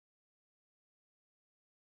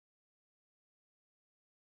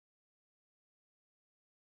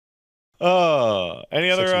Any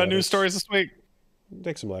Take some other news letters. stories this week?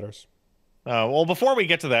 Take some letters. Well, before we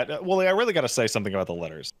get to that, Wooly, I really got to say something about the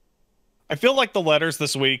letters. I feel like the letters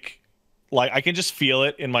this week, like I can just feel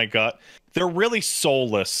it in my gut. They're really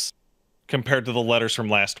soulless compared to the letters from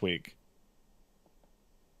last week.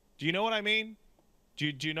 Do you know what I mean?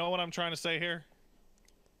 Do you know what I'm trying to say here?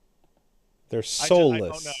 They're I don't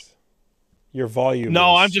know. soulless. Your volume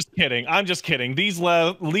No, is... I'm just kidding. I'm just kidding. These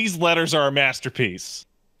letters are a masterpiece.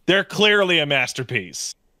 They're clearly a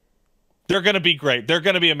masterpiece. They're going to be great. They're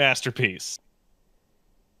going to be a masterpiece.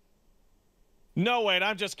 No, wait,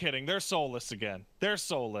 I'm just kidding. They're soulless again. They're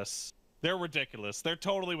soulless. They're ridiculous. They're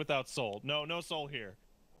totally without soul. No soul here.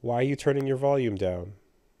 Why are you turning your volume down?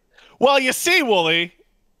 Well, you see, Wooly,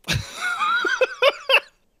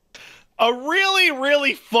 a really,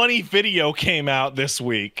 really funny video came out this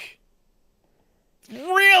week.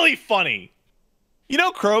 Really funny. You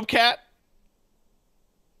know Cat?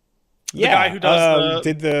 Yeah, the guy who does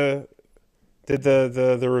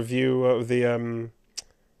the review of the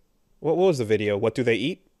what was the video? What do they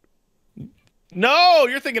eat? No,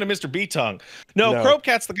 you're thinking of Mr. B-Tongue. No, No.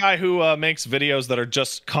 Cat's the guy who makes videos that are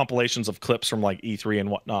just compilations of clips from like E3 and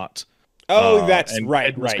whatnot. Oh, that's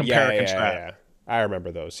right. Yeah. I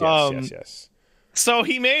remember those. Yes. So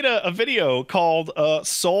he made a video called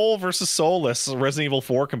Soul versus Soulless Resident Evil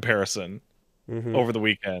 4 comparison over the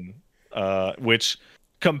weekend, which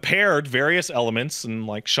compared various elements and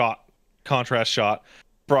like contrast shot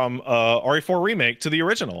from RE4 Remake to the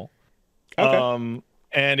original. Okay.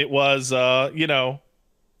 And it was,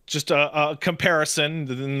 just a comparison.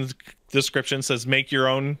 The description says make your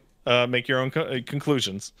own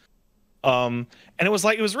conclusions. And it was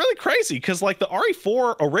really crazy because like the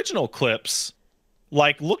RE4 original clips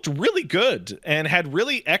like looked really good and had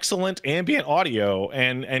really excellent ambient audio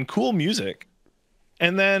and cool music.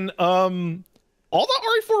 And then all the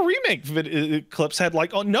RE4 remake clips had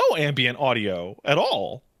like no ambient audio at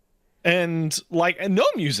all, and no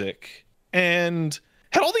music, and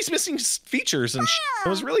had all these missing features and it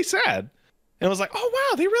was really sad. And I was like, oh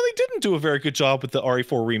wow, they really didn't do a very good job with the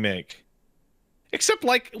RE4 remake. Except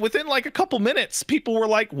like within like a couple minutes, people were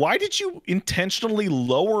like, why did you intentionally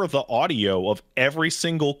lower the audio of every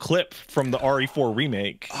single clip from the RE4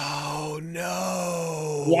 remake? Oh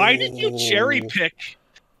no. Why did you cherry pick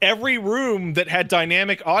every room that had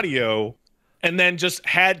dynamic audio and then just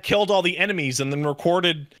had killed all the enemies and then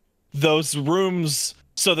recorded those rooms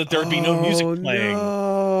so that there'd be no music playing?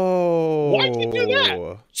 No. Why'd you do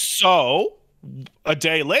that? So a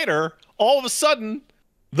day later, all of a sudden,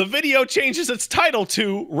 the video changes its title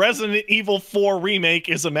to Resident Evil 4 Remake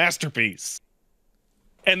is a masterpiece.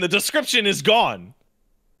 And the description is gone.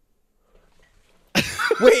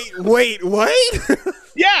 Wait, what?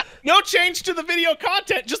 Yeah, no change to the video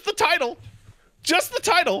content, just the title. Just the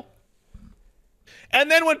title. And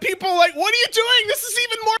then when people are like, what are you doing? This is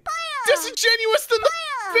even more disingenuous than the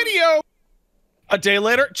video. A day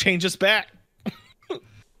later, it changes back.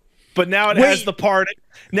 But now it has the part.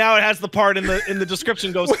 Now it has the part in the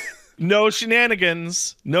description goes, no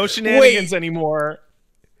shenanigans anymore.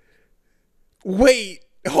 Wait,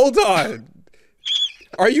 hold on.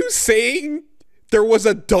 Are you saying there was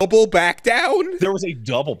a double back down? There was a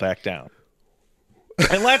double back down.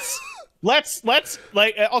 And let's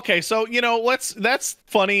like, okay, so that's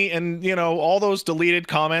funny, and all those deleted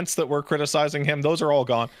comments that were criticizing him, those are all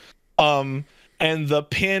gone. And the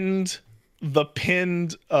pinned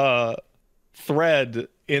thread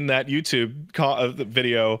in that YouTube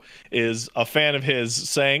video is a fan of his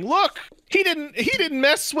saying, "Look, he didn't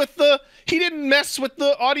mess with the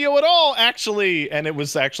audio at all, actually," and it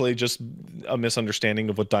was actually just a misunderstanding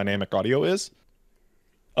of what dynamic audio is,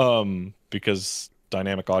 because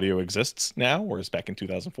dynamic audio exists now, whereas back in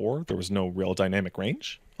 2004 there was no real dynamic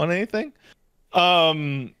range on anything,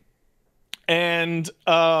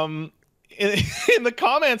 in the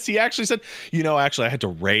comments, he actually said, actually, I had to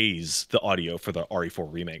raise the audio for the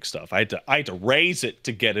RE4 remake stuff. I had to raise it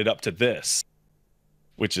to get it up to this,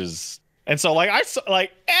 which is, and so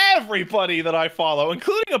like everybody that I follow,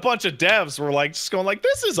 including a bunch of devs, were like just going like,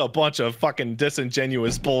 this is a bunch of fucking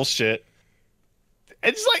disingenuous bullshit.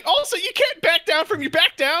 And it's like, also, you can't back down from your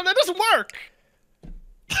back down. That doesn't work.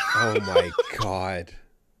 Oh my god.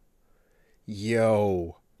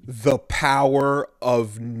 Yo. The power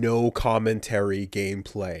of no commentary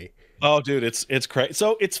gameplay. Oh, dude, it's crazy.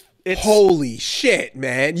 So it's holy shit,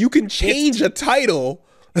 man! You can change a title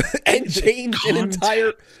and change an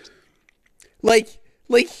entire like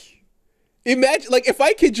imagine like if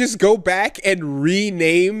I could just go back and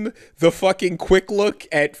rename the fucking quick look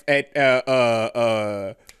at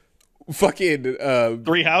fucking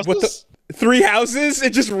Three Houses. 3 houses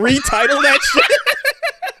and just retitle that shit.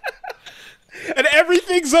 And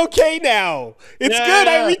everything's okay now. It's good.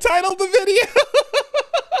 Yeah. I retitled the video.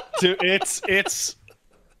 Dude,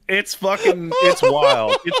 it's fucking, it's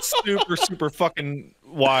wild. It's super fucking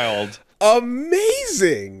wild.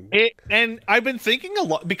 Amazing. And I've been thinking a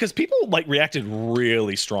lot because people like reacted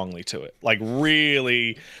really strongly to it. Like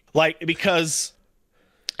really, like, because,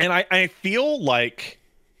 and I feel like,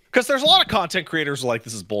 because there's a lot of content creators who are like,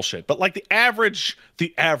 this is bullshit, but like the average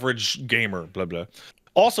gamer, blah blah,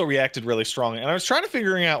 also reacted really strongly. And I was trying to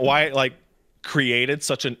figuring out why it like created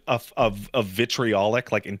such a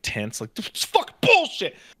vitriolic, like intense, like, this is fucking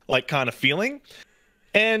bullshit, like kind of feeling.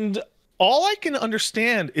 And all I can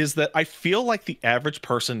understand is that I feel like the average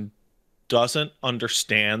person doesn't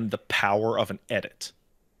understand the power of an edit.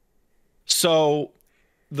 So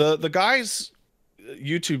the guy's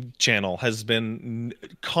YouTube channel has been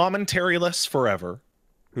commentary-less forever,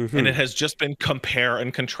 and it has just been compare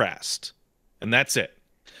and contrast, and that's it.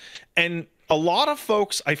 And a lot of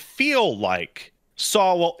folks, I feel like,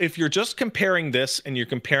 saw, well, if you're just comparing this and you're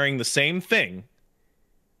comparing the same thing,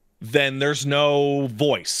 then there's no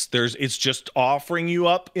voice. It's just offering you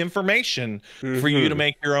up information for you to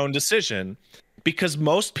make your own decision, because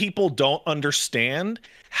most people don't understand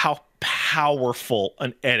how powerful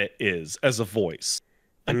an edit is as a voice.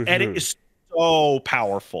 An edit is so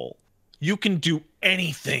powerful. You can do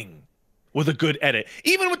anything with a good edit.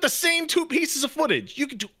 Even with the same 2 pieces of footage, you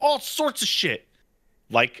can do all sorts of shit.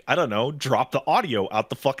 Like, I don't know, drop the audio out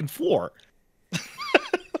the fucking floor.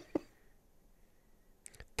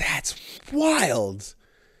 That's wild.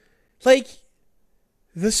 Like,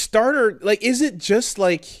 the starter, like, is it just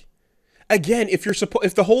like, again, if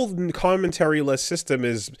the whole commentary-less system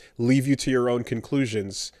is leave you to your own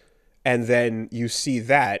conclusions, and then you see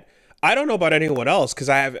that, I don't know about anyone else because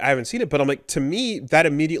I haven't seen it, but I'm like, to me, that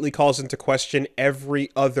immediately calls into question every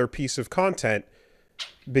other piece of content,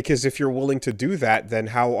 because if you're willing to do that, then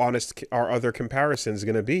how honest are other comparisons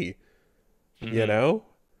going to be? You know?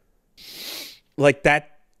 Like, that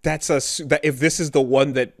if this is the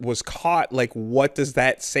one that was caught, like, what does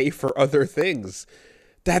that say for other things?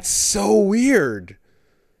 That's so weird.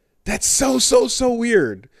 That's so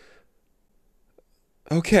weird.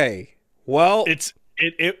 Okay. Well, it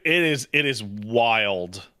is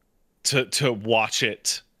wild to watch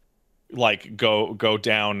it like go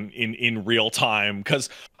down in real time, because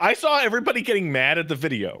I saw everybody getting mad at the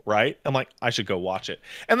video, right? I'm like, I should go watch it.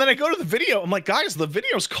 And then I go to the video, I'm like, guys, the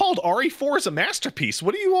video's called RE4 is a masterpiece.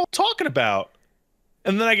 What are you all talking about?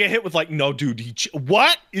 And then I get hit with like, no, dude,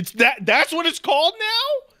 what? That's what it's called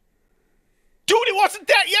now? Dude, it wasn't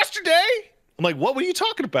that yesterday. I'm like, what were you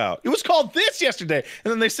talking about? It was called this yesterday.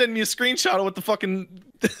 And then they send me a screenshot of what the fucking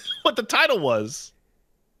what the title was.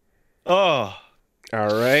 Oh.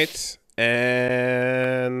 All right.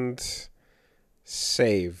 And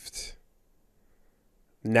saved.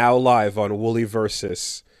 Now live on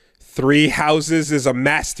WoolieVersus. 3 houses is a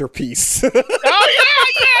masterpiece. Oh yeah,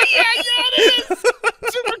 it is.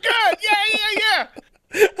 Super good. Yeah.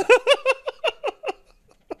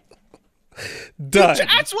 Done. Dude,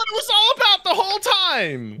 that's what it was all about the whole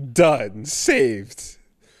time. Done. Saved.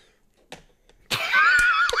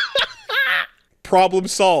 Problem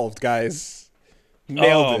solved, guys.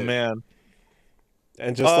 Nailed it. Oh man.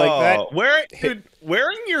 And just like that,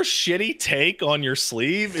 wearing your shitty take on your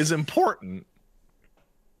sleeve is important.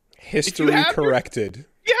 History corrected.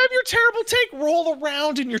 You have your terrible take. Roll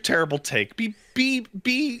around in your terrible take. Be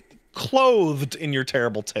clothed in your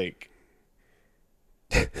terrible take.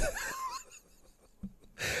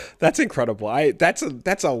 That's incredible. That's a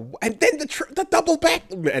and then the double back.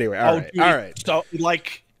 Anyway, all right, dude, all right. So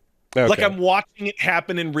like I'm watching it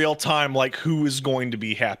happen in real time. Like, who is going to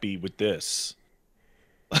be happy with this?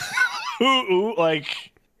 Who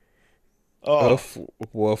like? Oh,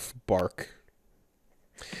 woof, bark.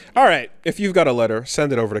 All right. If you've got a letter,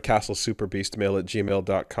 send it over to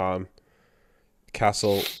castlesuperbeastmail@gmail.com.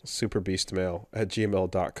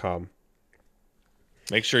 castlesuperbeastmail@gmail.com.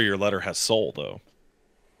 Make sure your letter has soul, though.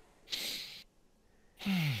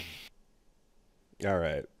 All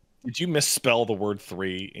right. Did you misspell the word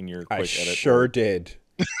 3 in your quick edit? I sure did.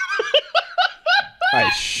 I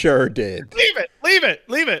sure did. Leave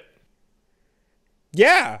it.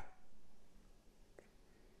 Yeah.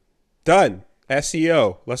 Done.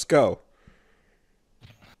 SEO. Let's go.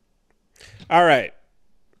 All right.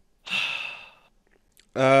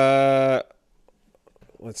 Let's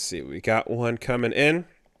see. We got one coming in.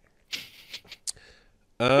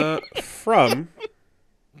 From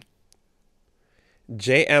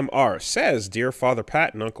JMR says, Dear Father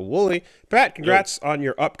Pat and Uncle Woolie, Pat, congrats on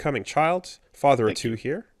your upcoming child. Father of 2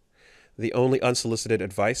 here. The only unsolicited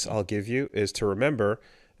advice I'll give you is to remember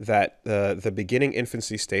that the beginning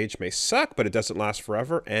infancy stage may suck, but it doesn't last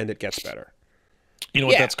forever, and it gets better. You know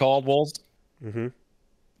what that's called, Wolves? Mm-hmm.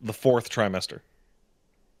 The fourth trimester.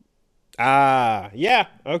 Ah, yeah,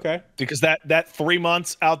 okay. Because that 3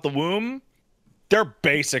 months out the womb, they're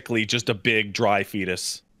basically just a big dry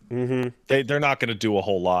fetus. Mm-hmm. They're not going to do a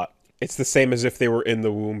whole lot. It's the same as if they were in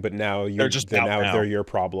the womb, but now they're your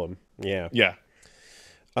problem. Yeah. Yeah.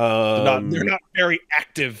 They're not very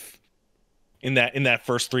active in that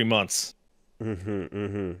first 3 months.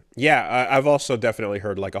 Yeah, I've also definitely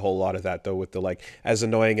heard like a whole lot of that though, with the like, as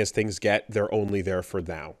annoying as things get, they're only there for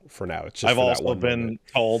now. It's just I've also been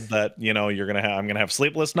told that, you know, I'm gonna have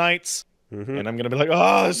sleepless nights, Mm-hmm. and I'm gonna be like,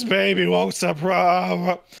 oh, this baby won't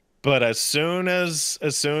stop. But as soon as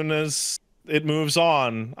it moves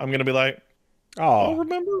on, I'm gonna be like, oh,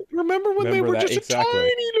 remember when they were just a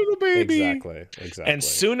tiny little baby. Exactly. And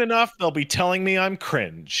soon enough, they'll be telling me I'm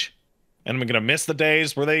cringe. And I'm going to miss the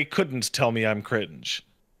days where they couldn't tell me I'm cringe.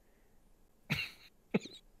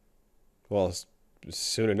 Well,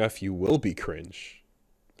 soon enough, you will be cringe.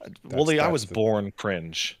 Woolie, I was born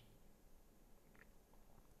cringe.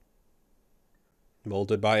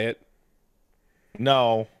 Molded by it?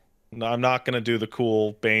 No, I'm not going to do the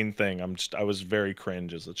cool Bane thing. I was very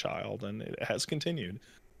cringe as a child, and it has continued.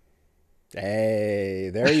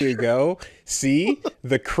 Hey, there you go. See,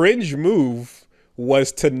 the cringe move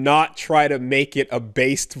was to not try to make it a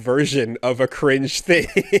based version of a cringe thing.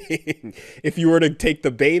 If you were to take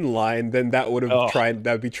the Bane line, then that would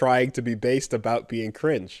be trying to be based about being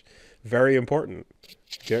cringe. Very important.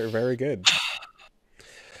 Very good.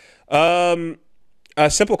 A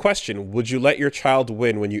simple question. Would you let your child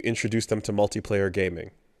win when you introduce them to multiplayer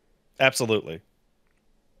gaming? Absolutely.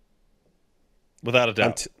 Without a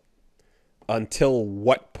doubt. Until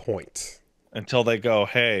what point? Until they go,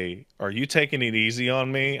 hey, are you taking it easy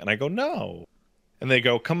on me? And I go, no. And they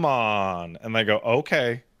go, come on. And I go,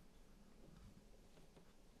 okay.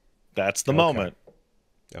 That's the moment.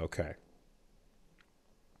 Okay.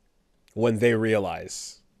 When they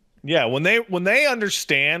realize. Yeah, when they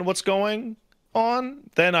understand what's going on,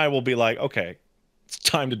 then I will be like, okay, it's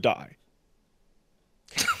time to die.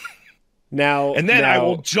 And then I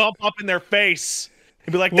will jump up in their face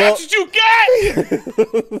and be like, that's what you get!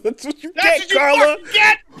 That's what you get, Carla!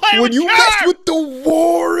 When you mess with the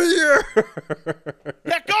warrior!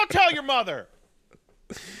 Yeah, go tell your mother!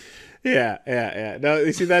 Yeah. No,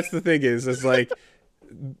 you see, that's the thing is like,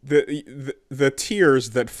 the tears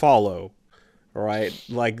that follow, right?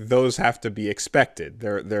 Like, those have to be expected.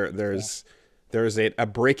 There's a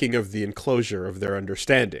breaking of the enclosure of their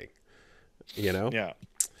understanding, you know? Yeah.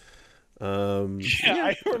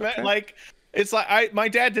 I remember, like, it's like my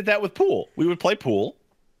dad did that with pool. We would play pool,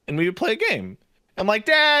 and we would play a game. I'm like,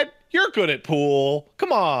 Dad, you're good at pool.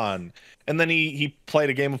 Come on. And then he played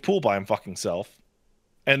a game of pool by him fucking self.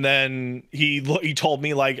 And then he told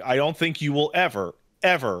me, like, I don't think you will ever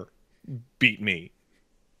beat me.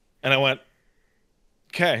 And I went,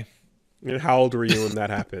 okay. And how old were you when that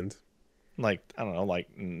happened? Like, I don't know, like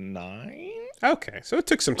 9. Okay, so it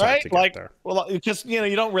took some time to get there. Well, because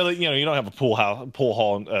you don't really, you don't have a pool hall,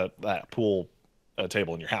 pool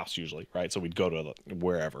table in your house usually, right? So we'd go to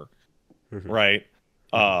wherever, right?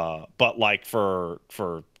 But like for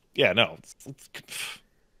no.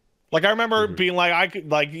 Like, I remember being like, I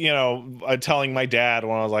could, like, telling my dad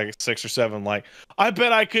when I was like 6 or 7, like, I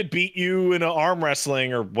bet I could beat you in an arm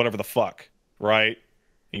wrestling or whatever the fuck, right?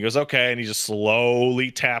 He goes, okay, and he just slowly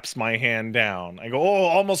taps my hand down. I go, oh,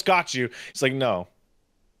 almost got you. He's like, no.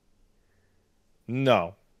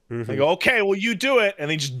 I go, okay, well, you do it. And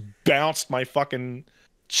he just bounced my fucking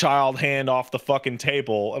child hand off the fucking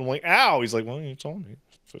table. And I'm like, ow. He's like, well, you told me.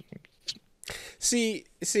 See,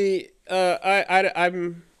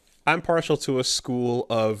 I'm partial to a school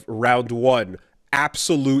of round 1,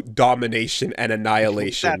 absolute domination and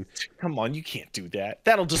annihilation. Come on, you can't do that.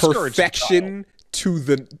 That'll discourage perfection to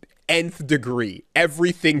the nth degree.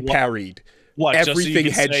 Everything parried. What? Everything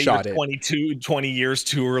just so you can say headshotted. 20 years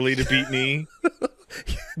too early to beat me.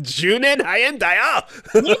 Junen Hyundai.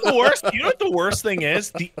 You know what the worst thing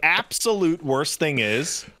is? The absolute worst thing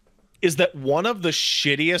is that one of the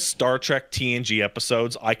shittiest Star Trek TNG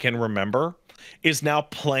episodes I can remember is now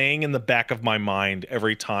playing in the back of my mind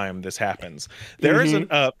every time this happens. There is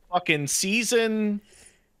a fucking season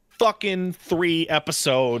 3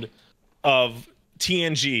 episode of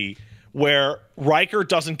TNG where Riker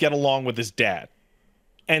doesn't get along with his dad.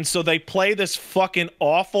 And so they play this fucking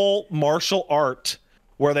awful martial art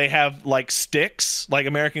where they have like sticks, like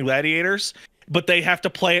American Gladiators, but they have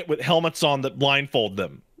to play it with helmets on that blindfold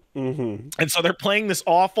them. And so they're playing this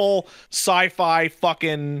awful sci-fi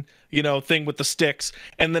fucking, you know, thing with the sticks,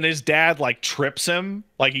 and then his dad like trips him,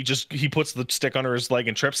 like he puts the stick under his leg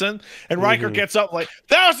and trips him, and Riker gets up like,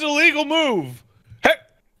 that was an illegal move. Hey,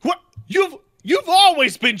 what? You've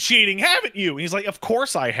always been cheating, haven't you? And he's like, of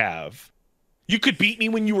course I have. You could beat me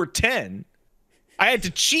when you were 10. I had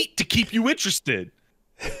to cheat to keep you interested.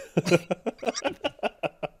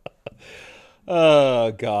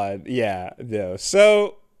 Oh God, yeah, no.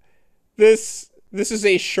 So this is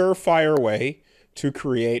a surefire way to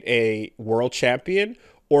create a world champion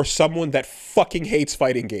or someone that fucking hates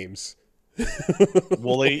fighting games.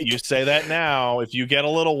 Wooly, you say that now. If you get a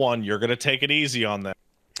little one, you're gonna take it easy on them.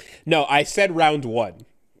 No, I said round 1,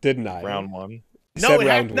 didn't I? Round 1.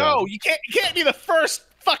 No, you can't be the first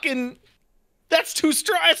fucking. That's too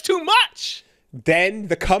strong. That's too much. Then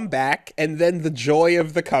the comeback, and then the joy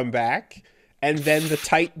of the comeback, and then the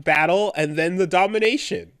tight battle, and then the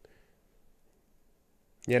domination.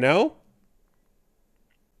 You know?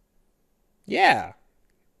 Yeah.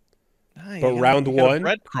 But round 1,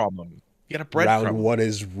 breadcrumb them. You got a breadcrumb. Round 1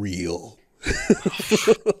 is real.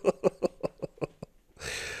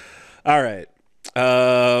 All right.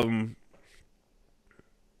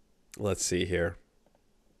 Let's see here.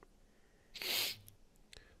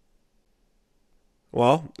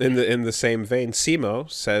 Well, in the same vein, Simo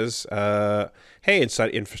says, "Hey,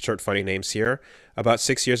 insert funny names here. About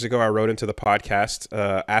 6 years ago, I wrote into the podcast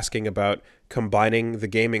asking about combining the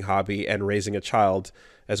gaming hobby and raising a child,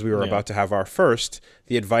 as we were about to have our first.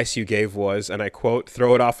 The advice you gave was, and I quote,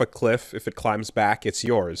 throw it off a cliff. If it climbs back, it's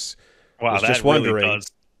yours." Wow, that just really does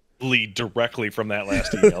lead directly from that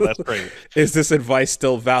last email. That's great. Is this advice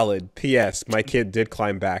still valid? P.S. My kid did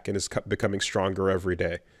climb back and is becoming stronger every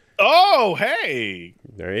day. Oh, hey.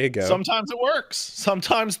 There you go. Sometimes it works.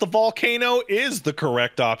 Sometimes the volcano is the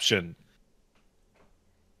correct option.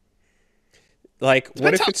 Like,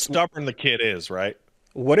 what if it's stubborn the kid is, right?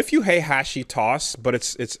 What if you Heihachi toss, but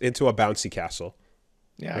it's into a bouncy castle?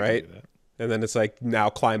 Yeah, right. I can do that. And then it's like,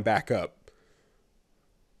 now climb back up.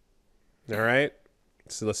 All right.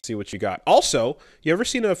 So let's see what you got. Also, you ever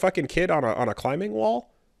seen a fucking kid on a climbing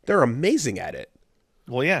wall? They're amazing at it.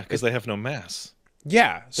 Well, yeah, because they have no mass.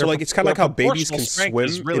 Yeah. So like, it's kind of like how babies can swim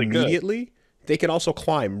really immediately. Good. They can also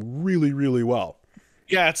climb really, really well.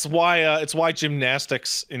 Yeah, it's why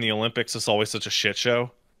gymnastics in the Olympics is always such a shit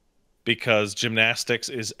show, because gymnastics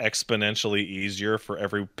is exponentially easier for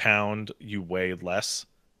every pound you weigh less.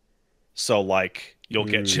 So like, you'll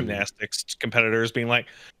get gymnastics competitors being like,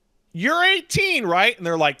 "You're 18, right?" And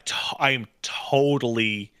they're like, "I am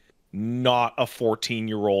totally not a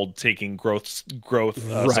 14-year-old taking growth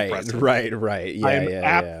suppressant. Right. Yeah, I'm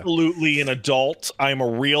absolutely an adult. I'm a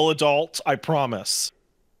real adult. I promise."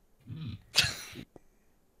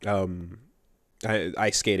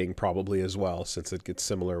 Ice skating probably as well, since it gets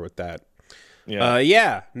similar with that.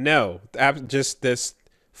 Yeah. No, just this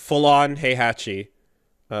full-on Heihachi,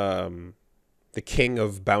 the king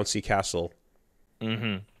of bouncy castle.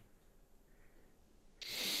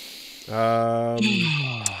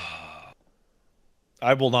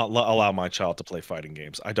 I will not allow my child to play fighting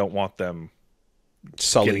games. I don't want them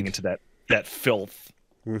getting into that filth.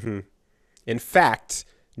 In fact,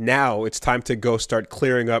 now it's time to go start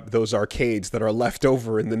clearing up those arcades that are left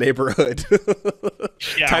over in the neighborhood.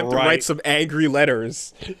 Time to write some angry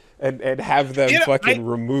letters and have them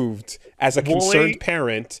removed. As a concerned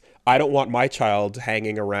parent, I don't want my child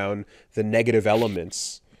hanging around the negative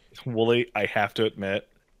elements. Wooly, I have to admit,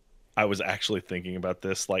 I was actually thinking about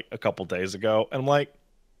this like a couple days ago, and I'm like,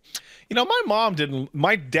 you know,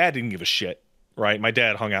 my dad didn't give a shit, right? My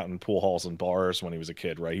dad hung out in pool halls and bars when he was a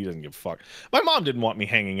kid, right? He doesn't give a fuck. My mom didn't want me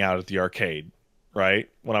hanging out at the arcade, right?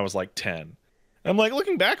 When I was like 10. And I'm like,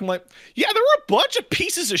 looking back, I'm like, yeah, there were a bunch of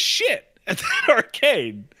pieces of shit at that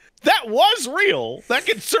arcade. That was real. That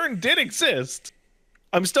concern did exist.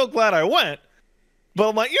 I'm still glad I went. But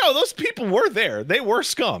I'm like, yo, those people were there. They were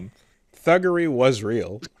scum. Thuggery was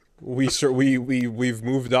real. We've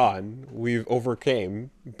moved on. We've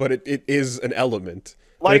overcame, but it is an element.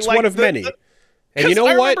 But it's one of many. And you know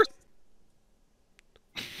what?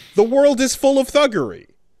 The world is full of thuggery.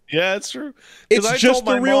 Yeah, it's true. It's just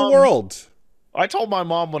the real world. I told my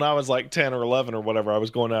mom when I was like 10 or 11 or whatever, I was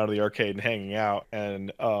going out of the arcade and hanging out,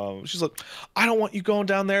 and she's like, "I don't want you going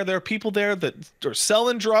down there. There are people there that are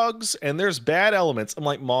selling drugs, and there's bad elements." I'm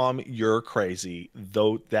like, "Mom, you're crazy."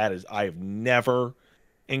 Though I have never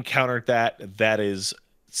encountered that. That is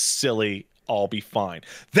silly. I'll be fine.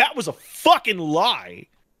 That was a fucking lie.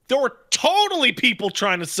 There were totally people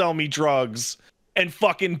trying to sell me drugs and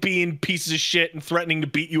fucking being pieces of shit and threatening to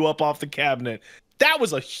beat you up off the cabinet. That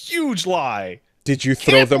was a huge lie. Did you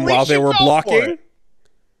throw them while they were blocking?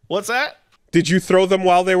 What's that? Did you throw them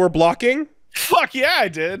while they were blocking? Fuck yeah, I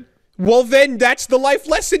did. Well, then that's the life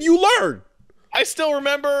lesson you learn. I still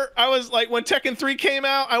remember I was like, when Tekken 3 came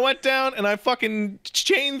out, I went down and I fucking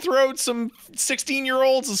chain throwed some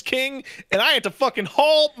 16-year-olds as king, and I had to fucking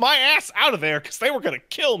haul my ass out of there because they were going to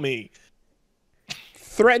kill me.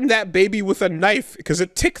 Threaten that baby with a knife because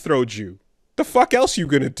it tick throwed you. The fuck else you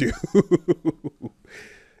gonna do?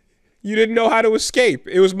 You didn't know how to escape.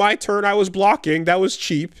 It was my turn. I was blocking. That was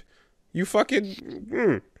cheap. You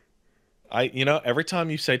fucking... You know, every time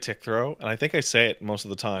you say tick throw, and I think I say it most of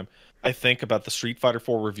the time, I think about the Street Fighter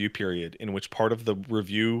 4 review period, in which part of the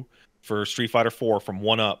review for Street Fighter 4 from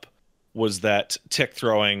 1UP was that tick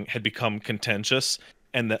throwing had become contentious,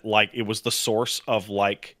 and that like it was the source of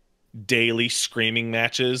like daily screaming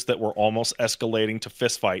matches that were almost escalating to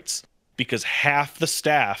fistfights, because half the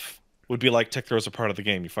staff would be like, tick throws are part of the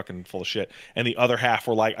game, you fucking full of shit, and the other half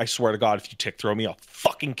were like, I swear to God, if you tick throw me, I'll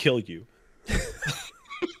fucking kill you.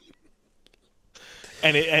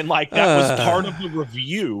 And like that was part of the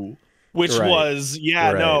review, which was,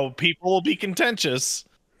 no, people will be contentious.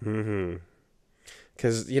 Mm-hmm.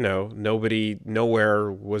 Because, you know,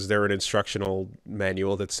 nowhere was there an instructional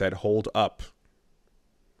manual that said hold up.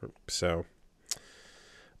 So,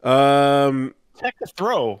 Tech the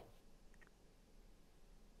throw.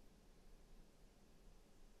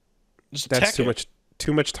 That's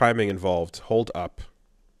too much timing involved. Hold up.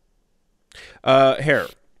 Here.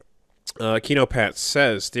 Kino Pat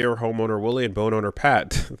says, "Dear homeowner Woolie and bone owner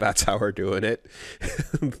Pat," that's how we're doing it.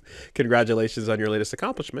 Congratulations on your latest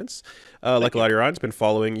accomplishments. Like a lot of your audience, been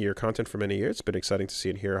following your content for many years. It's been exciting to see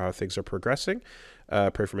and hear how things are progressing.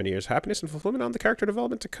 Pray for many years of happiness and fulfillment on the character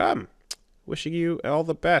development to come. Wishing you all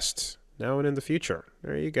the best now and in the future.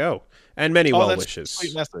 There you go. And many well wishes.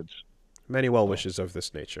 Sweet message. Many well wishes of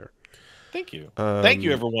this nature. Thank you. Thank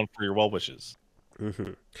you, everyone, for your well wishes.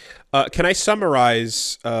 Mm-hmm. Can I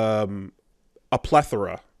summarize a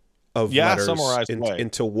plethora of letters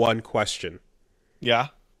into one question? Yeah.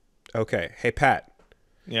 Okay. Hey, Pat.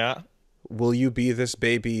 Yeah. Will you be this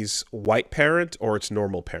baby's white parent or its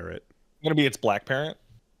normal parent? I'm going to be its black parent.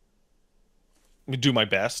 I'm going to do my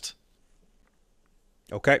best.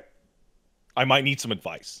 Okay. I might need some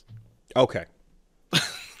advice. Okay.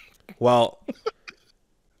 Well...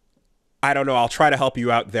 I don't know. I'll try to help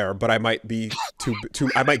you out there, but I might be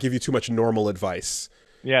I might give you too much normal advice.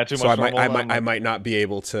 Yeah, too much. So I might not be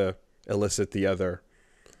able to elicit the other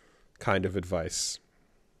kind of advice.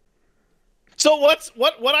 So what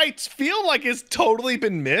I feel like has totally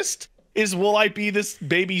been missed is, will I be this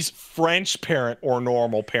baby's French parent or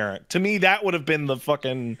normal parent? To me, that would have been the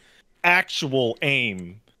fucking actual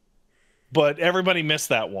aim. But everybody missed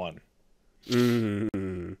that one.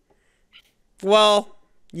 Mm. Well.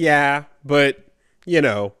 Yeah, but, you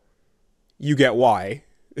know, you get why.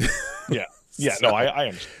 Yeah. Yeah, so, no, I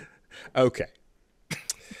understand. Okay.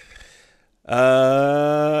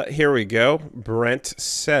 Here we go. Brent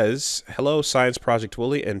says, "Hello, Science Project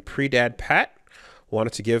Woolie and Pre-Dad Pat.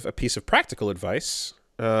 Wanted to give a piece of practical advice.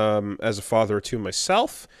 As a father to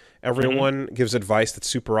myself, everyone gives advice that's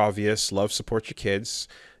super obvious. Love, support your kids,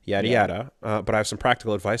 yada, yada. But I have some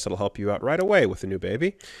practical advice that'll help you out right away with a new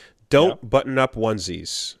baby. Don't button up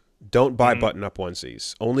onesies. Don't buy button up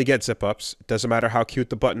onesies. Only get zip ups. Doesn't matter how cute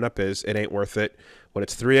the button up is. It ain't worth it. When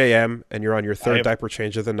it's 3 a.m. and you're on your third diaper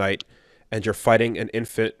change of the night and you're fighting an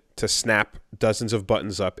infant to snap dozens of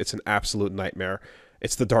buttons up, it's an absolute nightmare.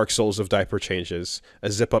 It's the Dark Souls of diaper changes. A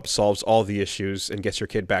zip up solves all the issues and gets your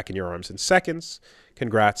kid back in your arms in seconds.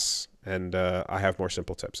 Congrats. And I have more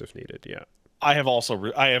simple tips if needed. Yeah. I have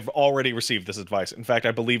already received this advice. In fact,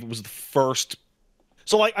 I believe it was the first.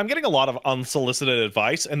 So like, I'm getting a lot of unsolicited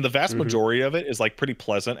advice, and the vast majority of it is like pretty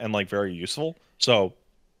pleasant and like very useful. So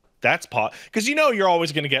that's because you know you're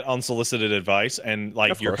always going to get unsolicited advice, and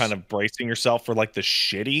like you're kind of bracing yourself for like the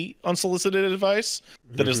shitty unsolicited advice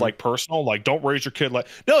that is like personal, like don't raise your kid like.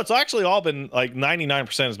 No, it's actually all been like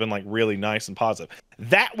 99% has been like really nice and positive.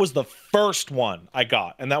 That was the first one I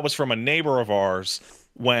got, and that was from a neighbor of ours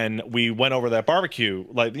when we went over that barbecue,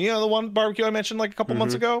 like, you know, the one barbecue I mentioned like a couple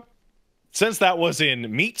months ago. Since that was in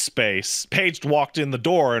meat space, Paige walked in the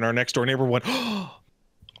door and our next door neighbor went, "Oh,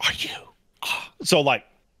 are you?" So like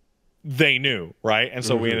they knew, right? And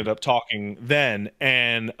so we ended up talking then,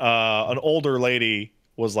 and an older lady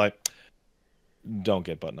was like, "Don't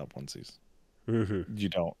get button up onesies. You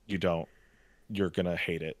don't. You're gonna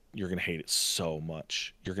hate it. You're gonna hate it so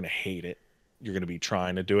much. You're gonna hate it. You're gonna be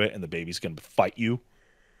trying to do it, and the baby's gonna fight you,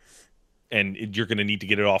 and you're gonna need to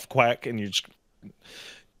get it off quick, and you're just."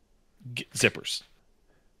 Get zippers.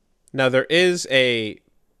 Now there is a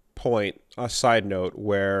point a side note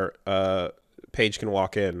where Paige can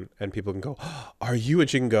walk in and people can go, oh, "Are you?" And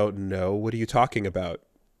she can go, "No. What are you talking about?"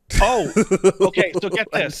 Oh, okay. So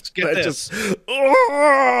get this. Get this. Just, So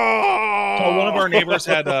one of our neighbors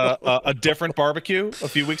had a different barbecue a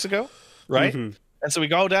few weeks ago, right? Mm-hmm. And so we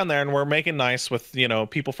go down there and we're making nice with, you know,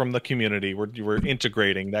 people from the community. We're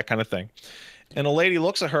integrating, that kind of thing. And a lady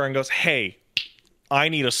looks at her and goes, "Hey, I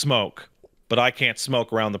need a smoke, but I can't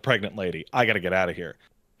smoke around the pregnant lady. I got to get out of here."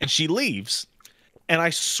 And she leaves. And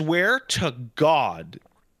I swear to God,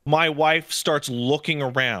 my wife starts looking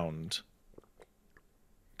around,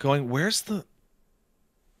 going, "Where's the..."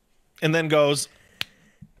 And then goes,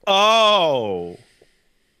 "Oh,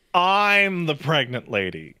 I'm the pregnant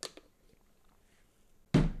lady."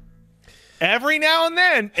 Every now and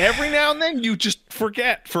then, you just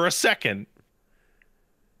forget for a second.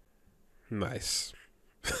 Nice.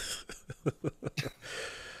 Who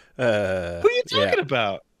are you talking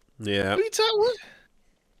about? Yeah. Who are you talking?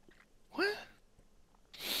 What?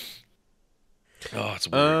 Oh, it's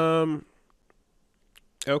weird.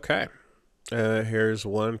 Okay. Here's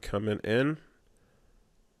one coming in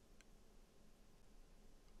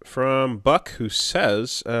from Buck, who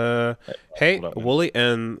says, "Hey, up, Wooly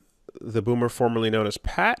and the boomer formerly known as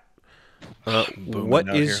Pat, what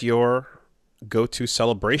is your go-to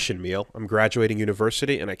celebration meal? I'm graduating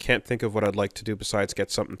university, and I can't think of what I'd like to do besides get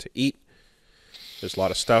something to eat. There's a lot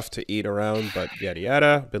of stuff to eat around, but yada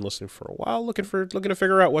yada. Been listening for a while, looking to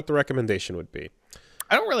figure out what the recommendation would be."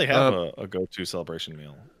 I don't really have a go-to celebration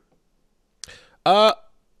meal.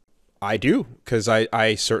 I do, because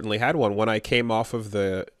I certainly had one when I came off of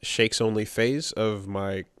the shakes only phase of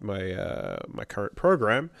my current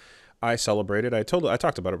program. I celebrated. I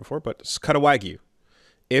talked about it before, but it's cut a Wagyu.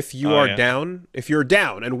 If you are down, if you're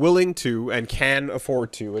down and willing to and can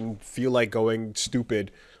afford to and feel like going stupid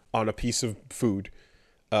on a piece of food,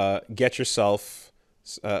 get yourself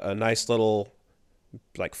a nice little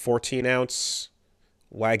like 14-ounce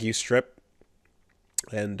Wagyu strip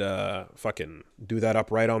and fucking do that up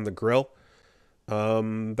right on the grill.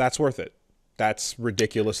 That's worth it. That's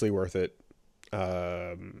ridiculously worth it.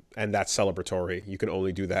 And that's celebratory. You can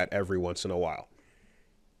only do that every once in a while.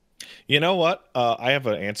 You know what? I have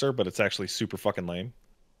an answer, but it's actually super fucking lame.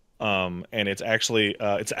 And it's actually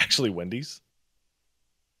Wendy's.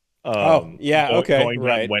 Okay, going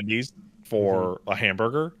right. to Wendy's for a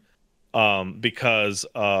hamburger. Because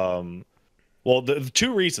well, the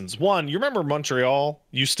two reasons. One, you remember Montreal?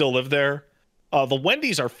 You still live there? The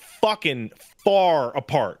Wendy's are fucking far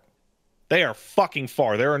apart. They are fucking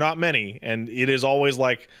far. There are not many, and it is always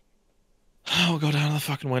like, "I'll go down to the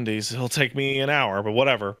fucking Wendy's. It'll take me an hour, but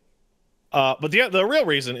whatever." But the real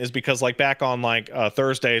reason is because like back on like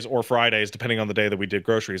Thursdays or Fridays, depending on the day that we did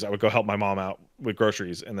groceries, I would go help my mom out with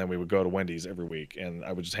groceries, and then we would go to Wendy's every week, and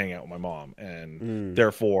I would just hang out with my mom, and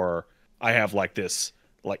therefore I have like this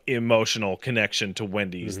like emotional connection to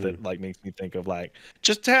Wendy's that like makes me think of like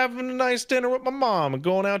just having a nice dinner with my mom and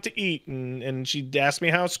going out to eat, and she'd ask me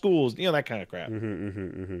how school's, you know, that kind of crap.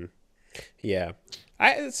 Yeah.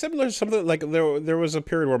 Similar to something like there was a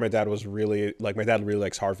period where my dad really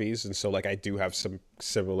likes Harvey's, and so like I do have some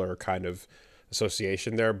similar kind of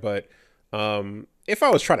association there. But if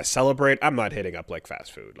I was trying to celebrate, I'm not hitting up like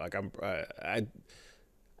fast food. Like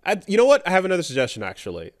you know what? I have another suggestion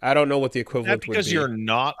actually. I don't know what the equivalent would be. Because you're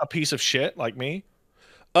not a piece of shit like me.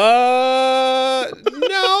 No.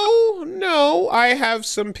 I have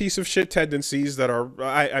some piece of shit tendencies that are.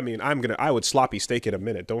 I would sloppy steak in a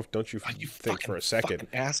minute. Don't you think for a second?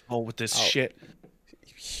 Fucking asshole with this shit.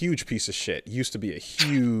 Huge piece of shit. Used to be a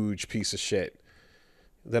huge piece of shit.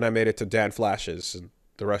 Then I made it to Dan Flash's, and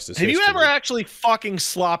the rest is history. Have you ever actually fucking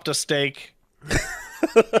slopped a steak?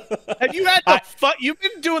 Have you had the You've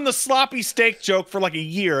been doing the sloppy steak joke for like a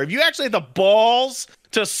year. Have you actually had the balls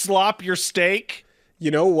to slop your steak?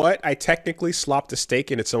 You know what? I technically slopped a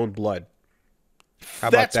steak in its own blood. How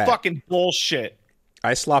about That's that? fucking bullshit.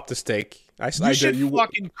 I slopped a steak. You should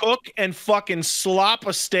fucking cook and fucking slop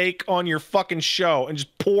a steak on your fucking show and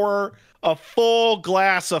just pour a full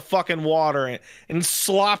glass of fucking water in and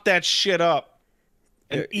slop that shit up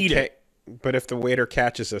and eat it. But if the waiter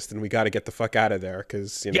catches us, then we got to get the fuck out of there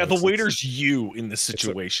because the waiter's you in this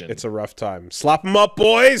situation. It's a rough time. Slop them up,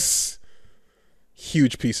 boys.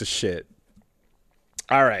 Huge piece of shit.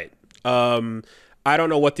 All right. I don't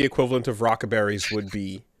know what the equivalent of Rockaberries would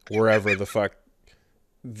be wherever the fuck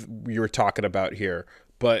you were talking about here,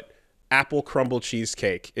 but apple crumble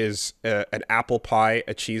cheesecake is an apple pie,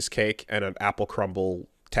 a cheesecake, and an apple crumble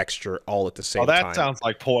texture all at the same time. Oh, that sounds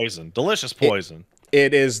like poison. Delicious poison.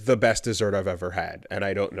 It is the best dessert I've ever had, and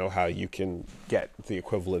I don't know how you can get the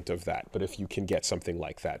equivalent of that. But if you can get something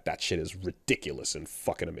like that, that shit is ridiculous and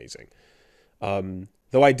fucking amazing.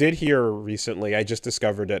 Though I did hear recently, I just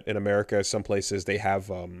discovered that in America, some places they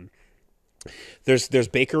have there's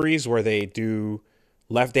bakeries where they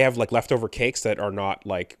have like leftover cakes that are not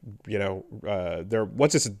like, they're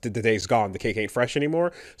once the day's gone, the cake ain't fresh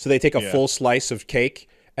anymore. So they take a full slice of cake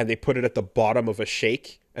and they put it at the bottom of a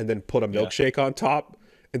shake and then put a milkshake on top.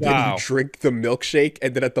 And then you drink the milkshake,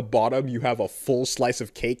 and then at the bottom you have a full slice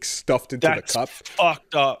of cake stuffed into the cup.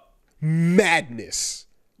 Fucked up. Madness.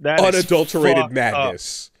 Unadulterated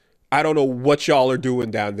madness. I don't know what y'all are doing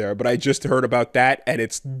down there, but I just heard about that, and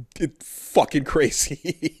it's fucking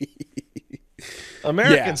crazy.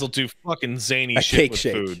 Americans will do fucking zany shit with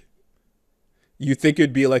food. You think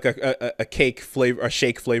it'd be like a cake flavor,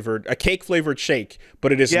 a cake flavored shake,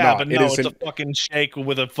 but it is not. Yeah, but no, it's a fucking shake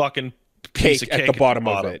with a fucking piece of cake at the bottom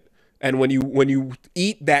of it. And when you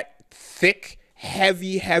eat that thick,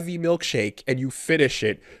 heavy milkshake and you finish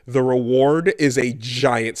it, the reward is a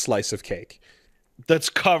giant slice of cake that's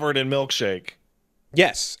covered in milkshake.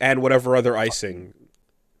 Yes, and whatever other icing.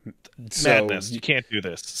 Madness. So you can't do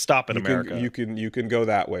this. Stop it, America. You can go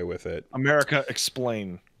that way with it. America,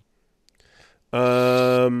 explain.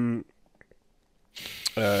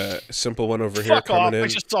 Simple one over here coming in. I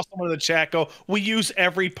just saw someone in the chat go, "We use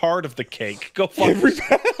every part of the cake." Go fuck.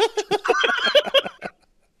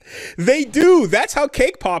 They do. That's how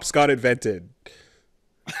cake pops got invented.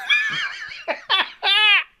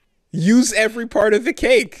 Use every part of the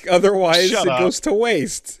cake, otherwise it goes to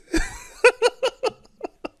waste.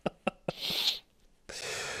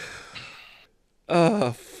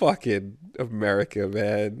 Oh, fucking America,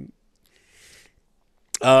 man.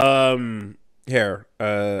 Here,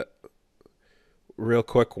 real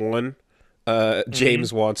quick one.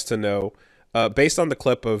 James wants to know, based on the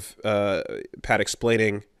clip of Pat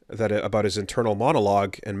explaining that about his internal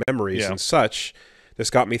monologue and memories and such, this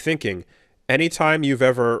got me thinking. Anytime you've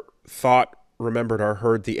ever thought, remembered, or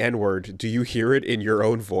heard the N-word, do you hear it in your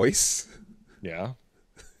own voice? Yeah.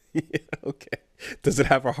 Yeah, okay. Does it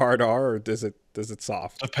have a hard R or does it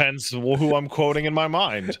soft? Depends who I'm quoting in my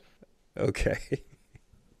mind. Okay.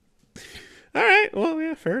 All right. Well,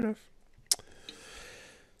 yeah, fair enough.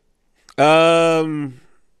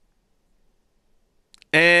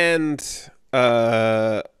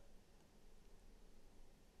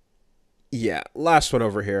 Yeah, last one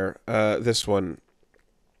over here. This one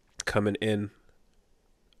coming in.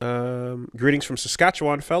 Greetings from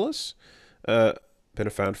Saskatchewan, fellas. Been a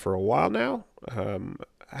fan for a while now.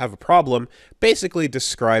 Have a problem basically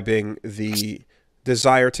describing the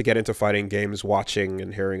desire to get into fighting games, watching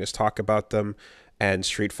and hearing us talk about them, and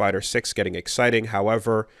Street Fighter 6 getting exciting.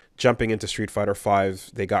 However, jumping into Street Fighter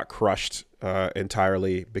 5, they got crushed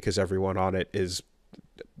entirely because everyone on it is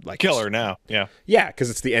like killer now. Yeah, because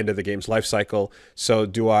it's the end of the game's life cycle. So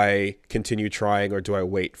do I continue trying or do I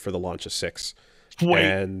wait for the launch of 6? Wait.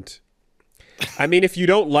 And I mean, if you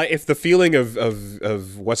don't like, if the feeling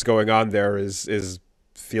of what's going on there is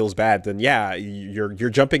feels bad, then yeah, you're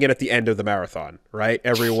jumping in at the end of the marathon, right?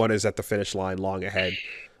 Everyone is at the finish line long ahead.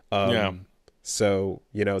 So,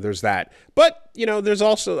 there's that. But, there's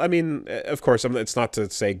also, I mean, of course, it's not to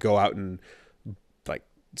say go out and like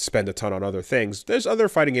spend a ton on other things. There's other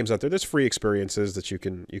fighting games out there. There's free experiences that you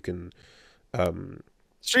can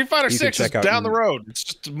Street Fighter 6 is down the road. It's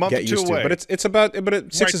just a month or two away. But it's about,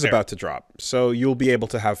 but 6 is about to drop. So you'll be able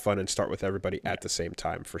to have fun and start with everybody at the same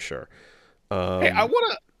time for sure. Hey, I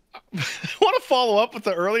want to follow up with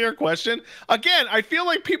the earlier question. Again, I feel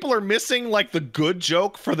like people are missing like the good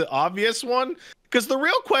joke for the obvious one, because the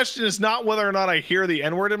real question is not whether or not I hear the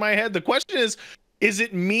N-word in my head. The question is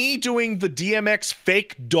it me doing the DMX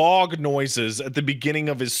fake dog noises at the beginning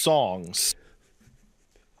of his songs?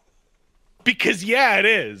 Because yeah, it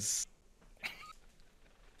is.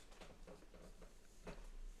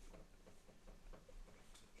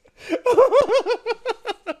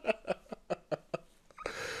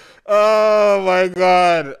 Oh my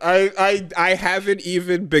god. I haven't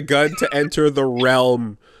even begun to enter the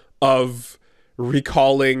realm of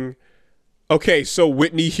recalling. Okay, so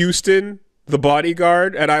Whitney Houston, The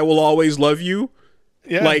Bodyguard, and I Will Always Love You.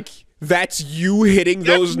 Yeah. Like, that's you hitting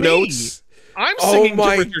those notes. I'm singing to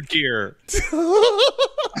Richard Gere.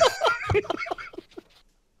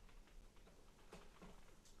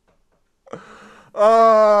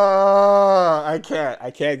 I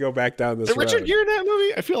can't go back down this road. Is it Richard Gere in that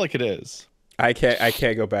movie? I feel like it is. I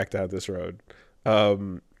can't go back down this road.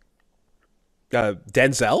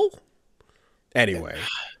 Denzel? Anyway.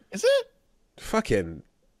 Is it? Fucking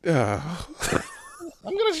I'm gonna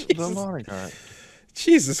The Bodyguard.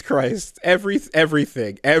 Jesus Christ.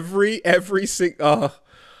 Everything. Every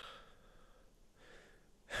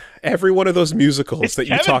one of those musicals that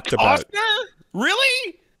you Kevin talked about. Costner?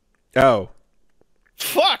 Really? Oh.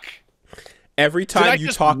 Fuck. Every time Did I you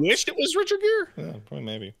just talked wish it was Richard Gere? Yeah, probably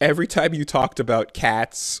maybe. Every time you talked about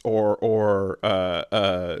Cats or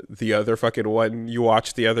the other fucking one you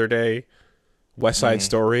watched the other day, West Side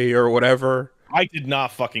Story or whatever. I did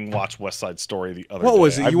not fucking watch West Side Story the other day. What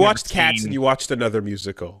was it? I've You never watched Cats seen- and you watched another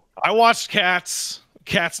musical. I watched Cats.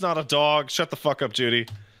 Cat's not a dog. Shut the fuck up, Judy.